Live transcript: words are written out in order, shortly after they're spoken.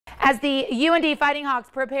As the UND Fighting Hawks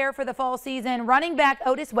prepare for the fall season, running back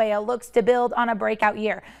Weah looks to build on a breakout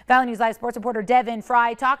year. Valley News Live sports reporter Devin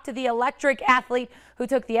Fry talked to the electric athlete who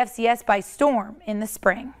took the FCS by storm in the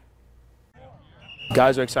spring.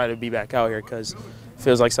 Guys are excited to be back out here because it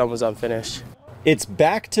feels like something was unfinished. It's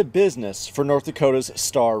back to business for North Dakota's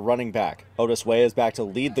star running back. Weah is back to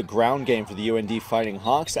lead the ground game for the UND Fighting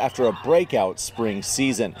Hawks after a breakout spring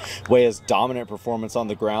season. Weah's dominant performance on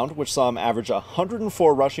the ground, which saw him average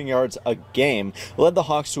 104 rushing yards a game, led the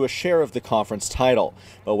Hawks to a share of the conference title.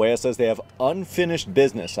 But Weah says they have unfinished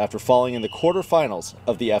business after falling in the quarterfinals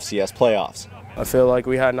of the FCS playoffs. I feel like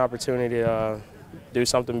we had an opportunity to do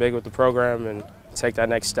something big with the program and take that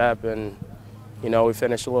next step, and you know, we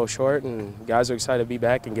finished a little short, and guys are excited to be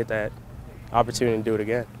back and get that opportunity to do it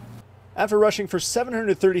again. After rushing for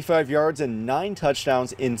 735 yards and 9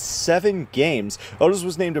 touchdowns in 7 games, Otis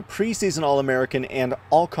was named a preseason All-American and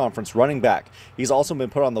All-Conference running back. He's also been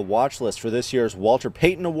put on the watch list for this year's Walter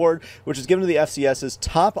Payton Award, which is given to the FCS's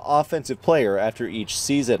top offensive player after each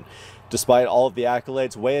season. Despite all of the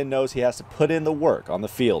accolades, Weah knows he has to put in the work on the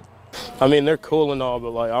field. I mean, they're cool and all,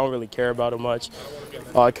 but like I don't really care about it much.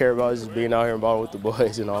 All I care about is just being out here and balling with the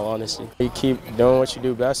boys, in all honesty. You keep doing what you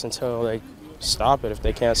do best until they stop it. If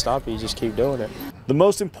they can't stop it, you just keep doing it. The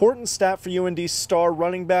most important stat for UND's star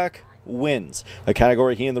running back: wins, a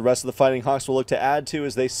category he and the rest of the Fighting Hawks will look to add to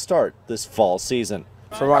as they start this fall season.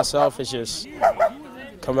 For myself, it's just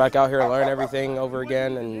come back out here and learn everything over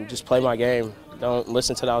again and just play my game. Don't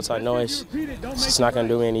listen to the outside noise. It's just not going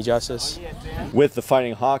to do me any justice. With the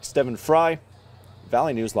Fighting Hawks, Devin Fry,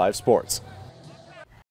 Valley News Live Sports.